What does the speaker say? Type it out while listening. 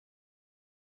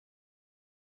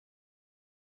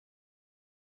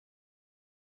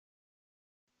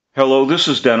Hello, this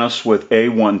is Dennis with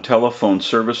A1 Telephone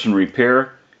Service and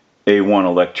Repair, A1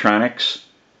 Electronics.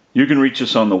 You can reach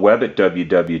us on the web at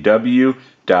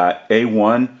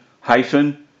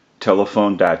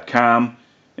www.a1-telephone.com,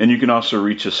 and you can also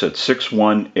reach us at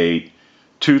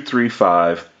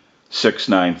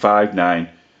 618-235-6959.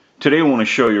 Today I want to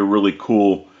show you a really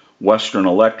cool Western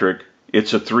Electric.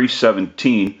 It's a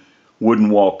 317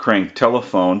 wooden wall crank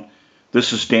telephone.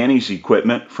 This is Danny's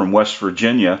equipment from West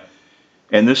Virginia.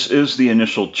 And this is the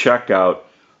initial checkout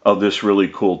of this really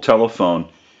cool telephone.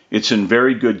 It's in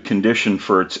very good condition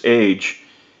for its age,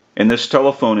 and this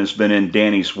telephone has been in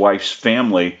Danny's wife's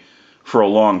family for a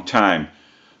long time,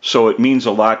 so it means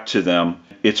a lot to them.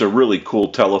 It's a really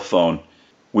cool telephone.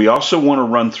 We also want to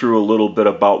run through a little bit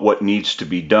about what needs to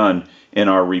be done in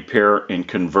our repair and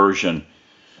conversion.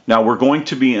 Now we're going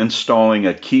to be installing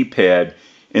a keypad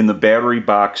in the battery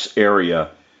box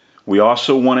area. We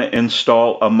also want to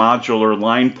install a modular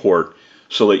line port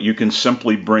so that you can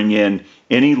simply bring in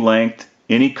any length,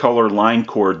 any color line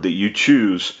cord that you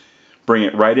choose, bring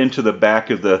it right into the back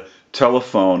of the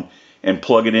telephone and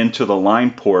plug it into the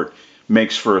line port.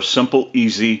 Makes for a simple,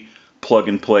 easy plug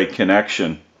and play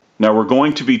connection. Now we're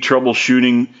going to be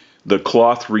troubleshooting the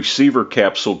cloth receiver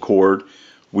capsule cord.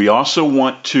 We also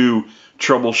want to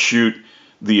troubleshoot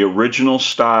the original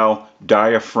style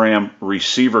diaphragm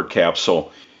receiver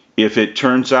capsule. If it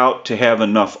turns out to have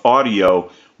enough audio,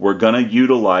 we're going to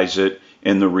utilize it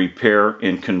in the repair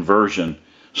and conversion.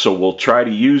 So we'll try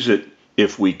to use it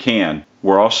if we can.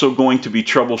 We're also going to be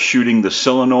troubleshooting the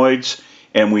solenoids,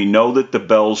 and we know that the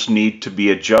bells need to be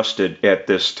adjusted at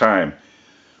this time.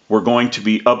 We're going to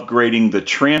be upgrading the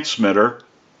transmitter.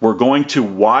 We're going to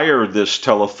wire this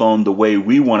telephone the way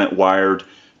we want it wired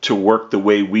to work the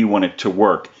way we want it to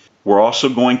work. We're also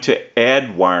going to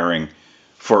add wiring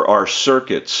for our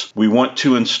circuits. We want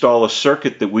to install a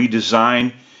circuit that we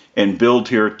design and build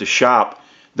here at the shop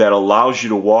that allows you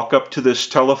to walk up to this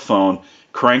telephone,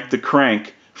 crank the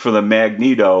crank for the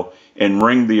magneto, and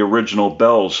ring the original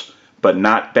bells, but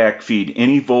not backfeed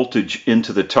any voltage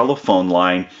into the telephone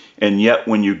line, and yet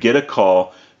when you get a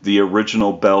call, the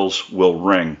original bells will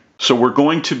ring. So we're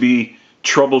going to be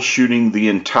troubleshooting the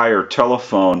entire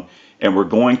telephone, and we're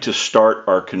going to start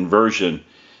our conversion.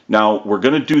 Now we're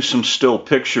going to do some still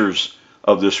pictures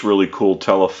of this really cool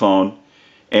telephone,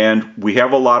 and we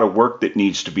have a lot of work that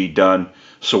needs to be done,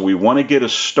 so we want to get a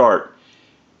start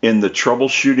in the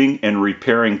troubleshooting and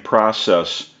repairing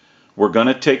process. We're going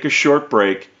to take a short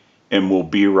break and we'll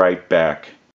be right back.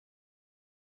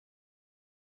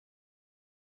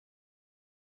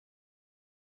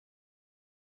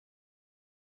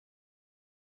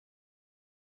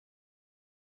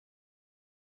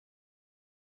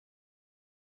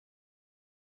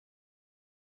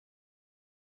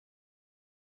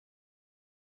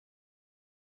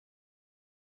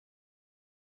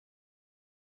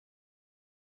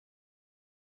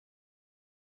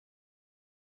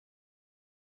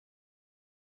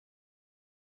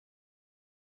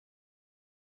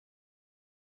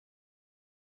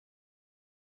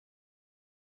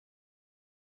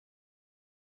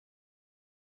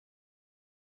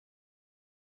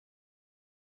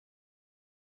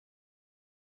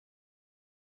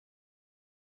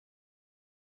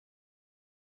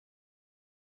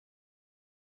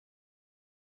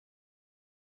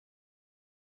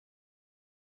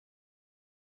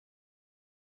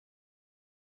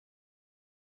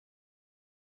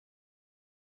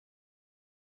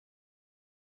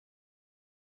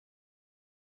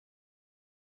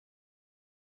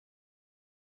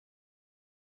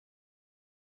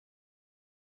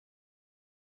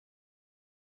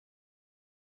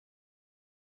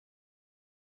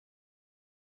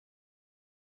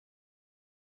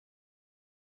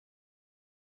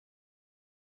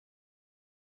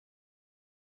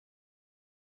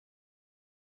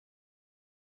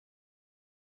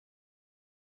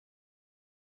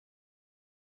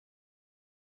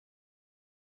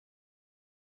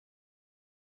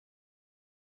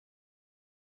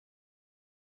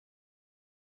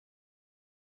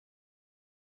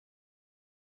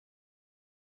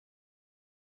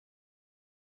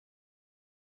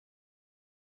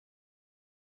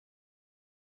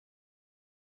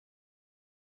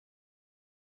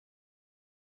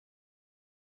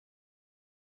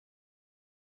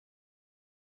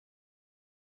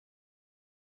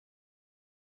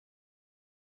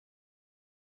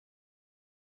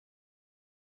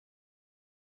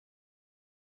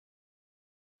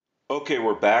 Okay,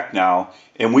 we're back now,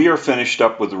 and we are finished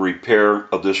up with the repair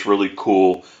of this really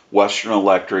cool Western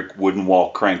Electric wooden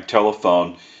wall crank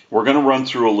telephone. We're going to run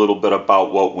through a little bit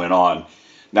about what went on.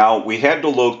 Now, we had to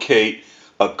locate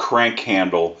a crank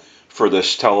handle for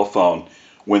this telephone.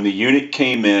 When the unit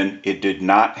came in, it did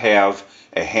not have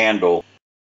a handle.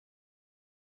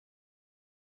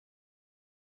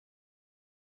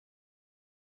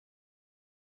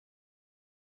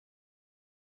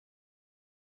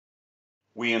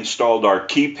 We installed our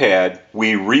keypad.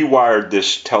 We rewired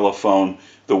this telephone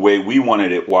the way we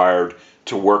wanted it wired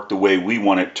to work the way we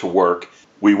want it to work.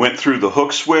 We went through the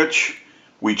hook switch.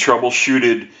 We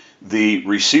troubleshooted the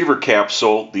receiver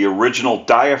capsule, the original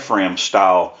diaphragm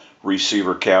style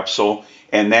receiver capsule,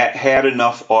 and that had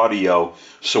enough audio,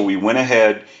 so we went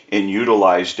ahead and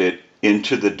utilized it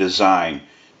into the design.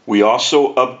 We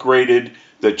also upgraded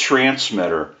the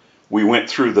transmitter. We went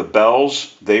through the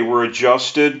bells, they were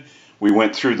adjusted. We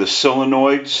went through the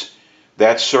solenoids,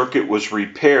 that circuit was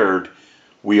repaired.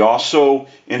 We also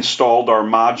installed our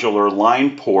modular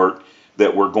line port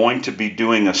that we're going to be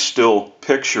doing a still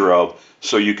picture of,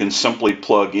 so you can simply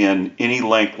plug in any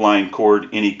length line cord,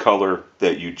 any color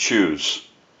that you choose.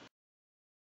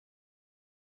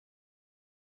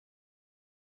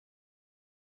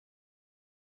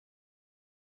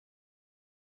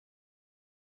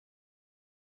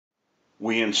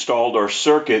 We installed our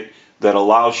circuit that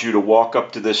allows you to walk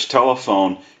up to this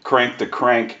telephone, crank the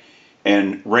crank,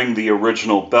 and ring the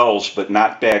original bells, but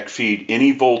not backfeed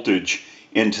any voltage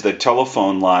into the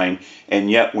telephone line,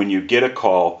 and yet when you get a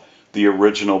call, the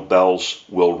original bells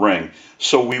will ring.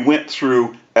 So we went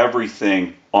through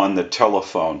everything on the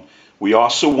telephone. We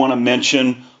also want to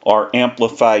mention our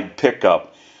amplified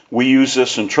pickup. We use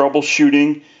this in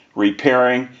troubleshooting,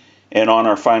 repairing, and on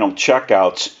our final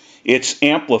checkouts. It's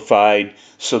amplified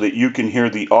so that you can hear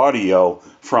the audio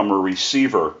from a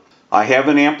receiver. I have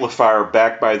an amplifier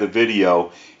back by the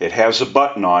video. It has a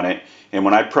button on it, and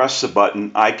when I press the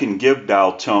button, I can give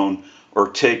dial tone or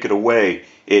take it away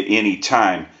at any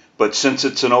time. But since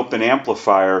it's an open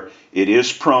amplifier, it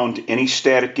is prone to any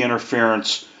static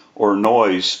interference or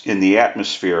noise in the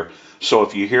atmosphere. So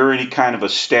if you hear any kind of a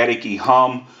staticky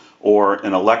hum or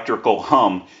an electrical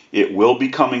hum, it will be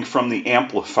coming from the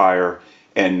amplifier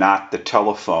and not the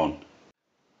telephone.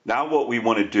 Now what we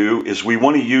want to do is we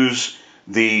want to use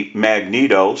the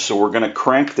magneto, so we're going to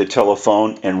crank the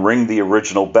telephone and ring the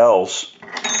original bells.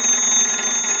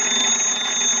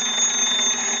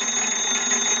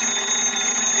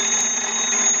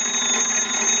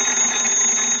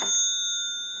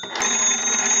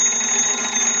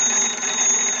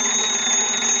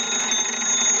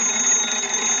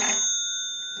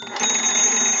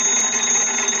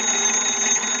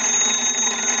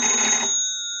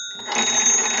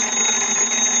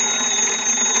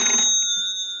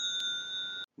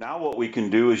 Now what we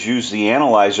can do is use the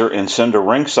analyzer and send a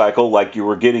ring cycle like you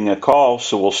were getting a call,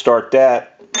 so we'll start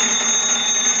that.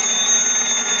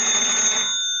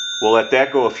 We'll let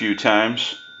that go a few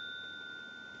times.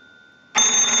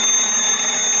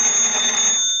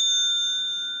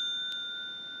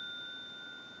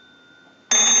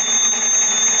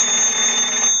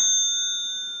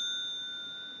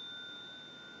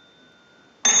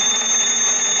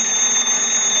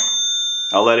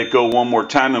 I'll let it go one more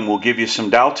time and we'll give you some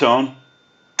dial tone.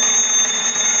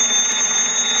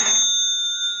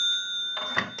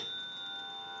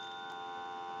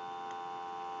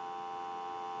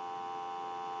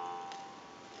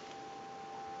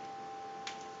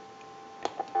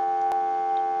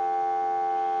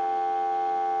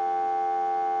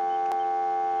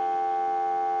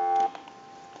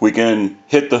 We can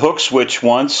hit the hook switch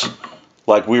once,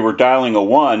 like we were dialing a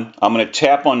 1. I'm going to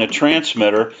tap on the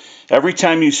transmitter. Every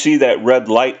time you see that red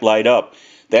light light up,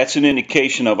 that's an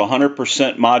indication of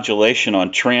 100% modulation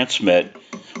on transmit.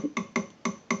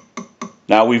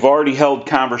 Now we've already held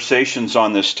conversations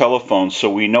on this telephone, so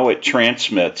we know it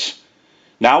transmits.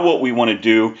 Now what we want to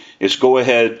do is go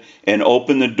ahead and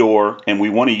open the door, and we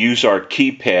want to use our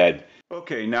keypad.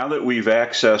 Okay, now that we've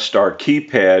accessed our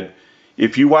keypad,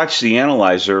 if you watch the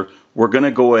analyzer, we're going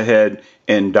to go ahead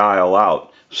and dial out.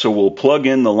 So we'll plug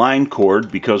in the line cord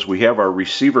because we have our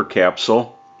receiver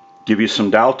capsule. Give you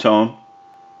some dial tone.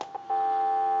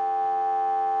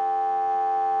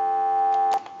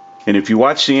 And if you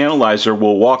watch the analyzer,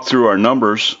 we'll walk through our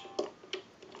numbers.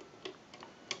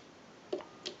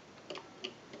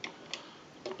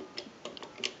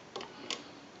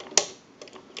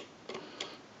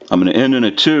 I'm going to end in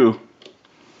a 2.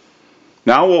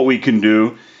 Now what we can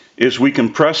do is we can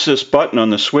press this button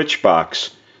on the switch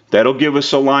box. That'll give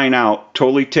us a line out,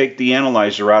 totally take the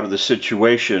analyzer out of the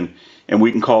situation, and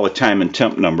we can call a time and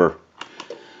temp number.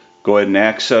 Go ahead and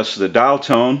access the dial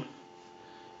tone.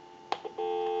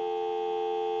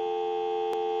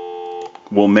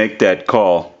 We'll make that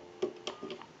call.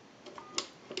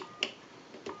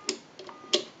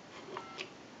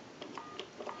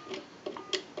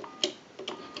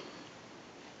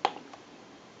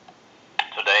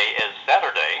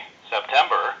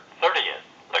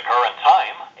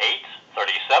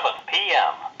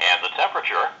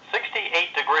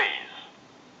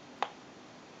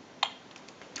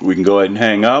 We can go ahead and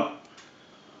hang up.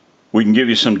 We can give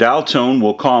you some dial tone.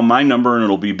 We'll call my number and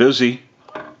it'll be busy.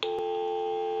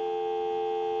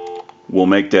 We'll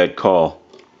make that call.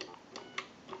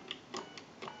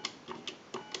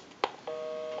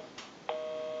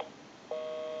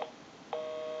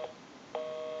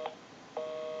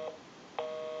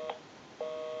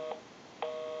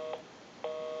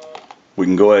 We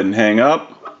can go ahead and hang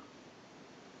up.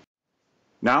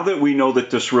 Now that we know that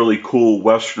this really cool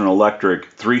Western Electric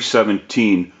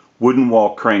 317 wooden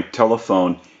wall crank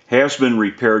telephone has been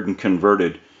repaired and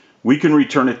converted, we can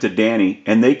return it to Danny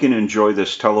and they can enjoy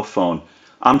this telephone.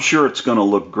 I'm sure it's going to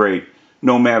look great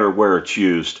no matter where it's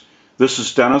used. This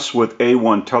is Dennis with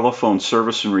A1 Telephone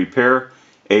Service and Repair,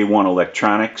 A1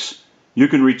 Electronics. You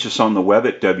can reach us on the web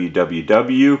at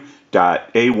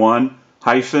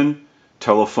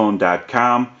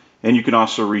www.a1-telephone.com, and you can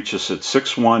also reach us at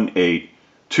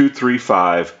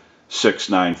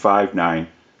 618-235-6959.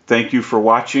 Thank you for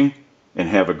watching and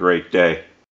have a great day.